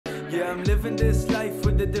Yeah, I'm living this life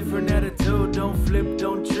with a different attitude. Don't flip,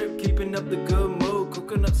 don't trip, keeping up the good mood.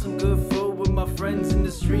 Cooking up some good food with my friends in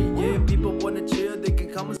the street. Yeah, people wanna chill, they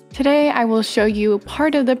can come. Today I will show you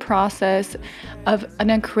part of the process of an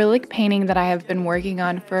acrylic painting that I have been working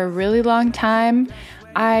on for a really long time.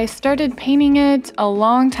 I started painting it a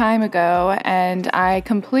long time ago and I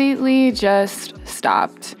completely just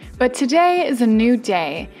stopped. But today is a new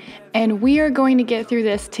day and we are going to get through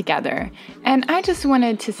this together. And I just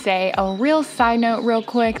wanted to say a real side note real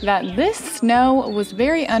quick that this snow was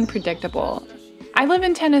very unpredictable. I live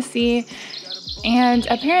in Tennessee, and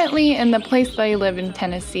apparently in the place that I live in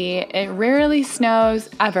Tennessee, it rarely snows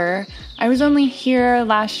ever. I was only here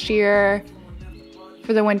last year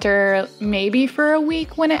for the winter, maybe for a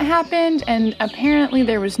week when it happened, and apparently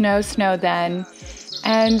there was no snow then.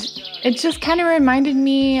 And it just kind of reminded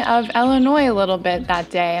me of Illinois a little bit that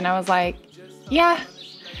day, and I was like, yeah,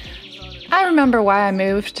 I remember why I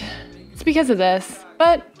moved. It's because of this,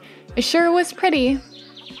 but it sure was pretty.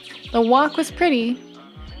 The walk was pretty,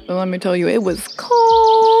 but let me tell you, it was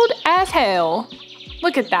cold as hell.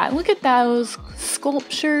 Look at that. Look at those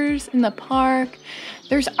sculptures in the park.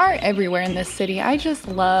 There's art everywhere in this city. I just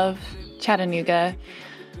love Chattanooga.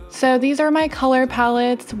 So these are my color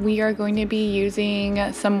palettes. We are going to be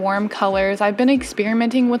using some warm colors. I've been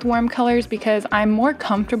experimenting with warm colors because I'm more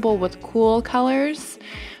comfortable with cool colors.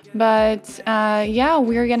 But yeah,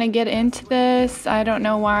 we're gonna get into this. I don't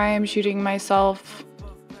know why I'm shooting myself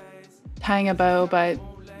tying a bow, but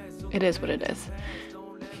it is what it is.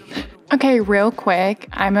 Okay, real quick,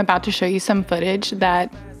 I'm about to show you some footage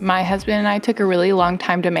that my husband and I took a really long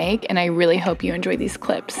time to make, and I really hope you enjoy these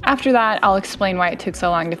clips. After that, I'll explain why it took so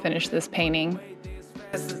long to finish this painting.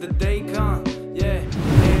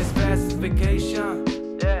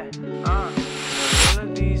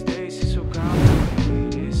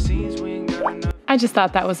 I just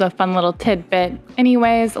thought that was a fun little tidbit.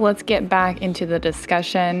 Anyways, let's get back into the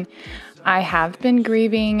discussion. I have been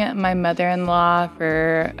grieving my mother-in-law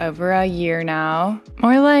for over a year now,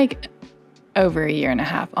 more like over a year and a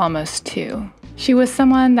half, almost 2. She was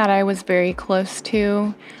someone that I was very close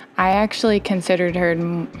to. I actually considered her,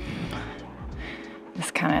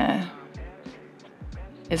 this kind of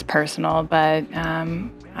is personal, but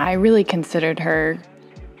I really considered her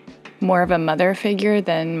more of a mother figure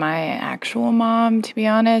than my actual mom, to be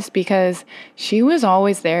honest, because she was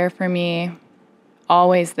always there for me,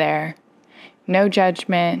 always there. No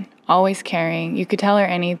judgment, always caring. You could tell her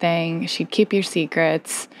anything. She'd keep your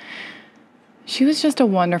secrets. She was just a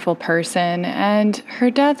wonderful person, and her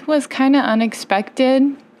death was kind of unexpected.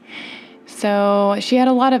 So she had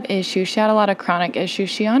a lot of issues. She had a lot of chronic issues.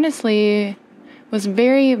 She honestly was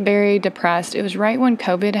very, very depressed. It was right when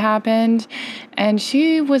COVID happened, and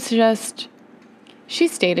she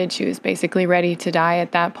stated she was basically ready to die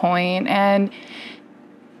at that point, and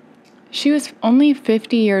she was only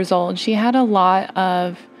 50 years old. She had a lot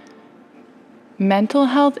of mental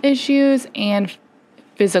health issues and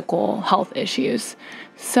physical health issues.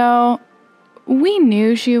 So we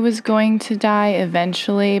knew she was going to die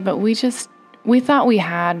eventually, but we thought we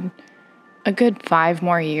had a good 5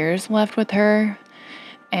 more years left with her.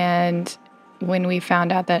 And when we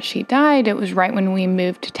found out that she died, it was right when we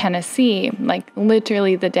moved to Tennessee, like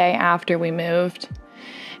literally the day after we moved.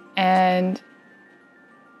 And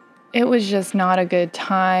it was just not a good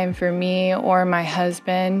time for me or my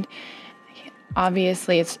husband.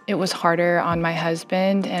 Obviously, it was harder on my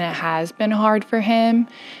husband, and it has been hard for him.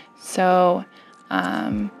 So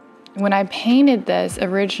when I painted this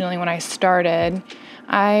originally, when I started,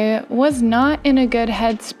 I was not in a good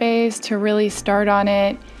headspace to really start on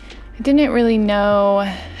it. I didn't really know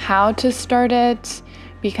how to start it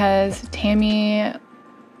because Tammy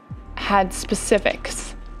had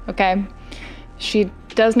specifics, okay? She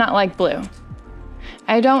does not like blue.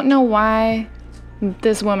 I don't know why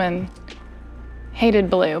this woman hated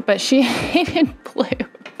blue, but she hated blue.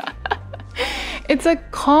 It's a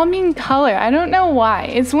calming color. I don't know why.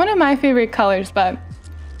 It's one of my favorite colors, but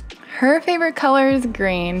her favorite color is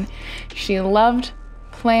green. She loved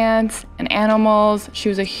plants and animals. She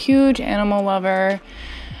was a huge animal lover,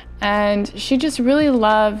 and she just really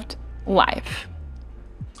loved life.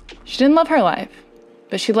 She didn't love her life,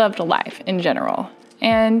 but she loved life in general.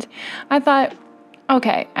 And I thought,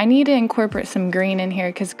 okay, I need to incorporate some green in here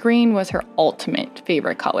because green was her ultimate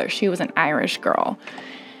favorite color. She was an Irish girl.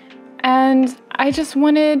 And I just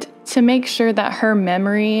wanted to make sure that her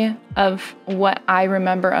memory of what I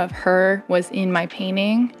remember of her was in my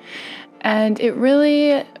painting. And it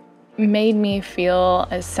really made me feel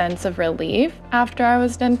a sense of relief after I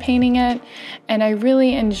was done painting it. And I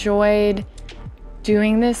really enjoyed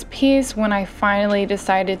doing this piece when I finally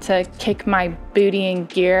decided to kick my booty in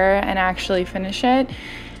gear and actually finish it.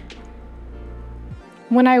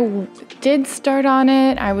 When I did start on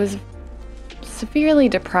it, I was severely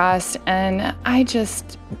depressed and I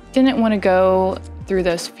just didn't want to go through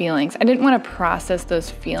those feelings. I didn't want to process those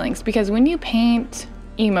feelings because when you paint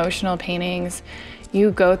emotional paintings,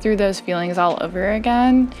 you go through those feelings all over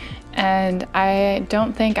again. And I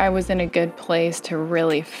don't think I was in a good place to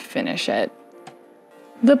really finish it.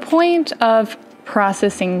 The point of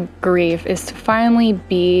processing grief is to finally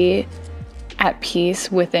be at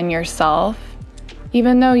peace within yourself.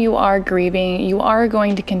 Even though you are grieving, you are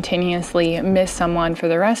going to continuously miss someone for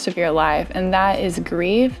the rest of your life, and that is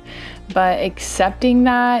grief. But accepting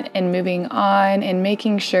that and moving on and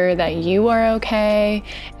making sure that you are okay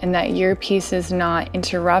and that your peace is not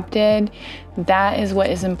interrupted, that is what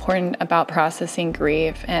is important about processing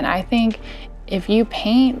grief. And I think if you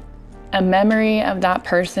paint a memory of that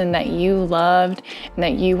person that you loved and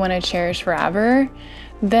that you want to cherish forever,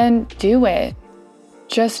 then do it.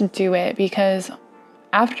 Just do it, because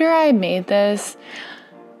after I made this,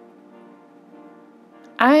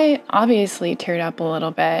 I obviously teared up a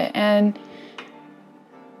little bit, and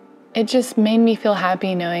it just made me feel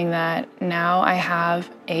happy knowing that now I have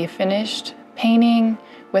a finished painting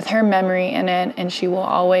with her memory in it, and she will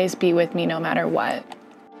always be with me no matter what.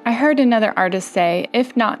 I heard another artist say,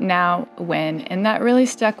 "If not now, when?" And that really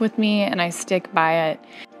stuck with me, and I stick by it.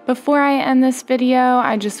 Before I end this video,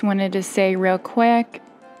 I just wanted to say real quick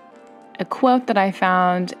a quote that I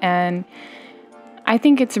found, and I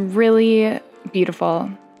think it's really beautiful.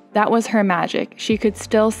 That was her magic. She could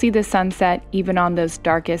still see the sunset even on those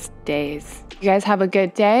darkest days. You guys have a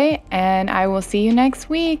good day, and I will see you next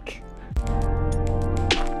week.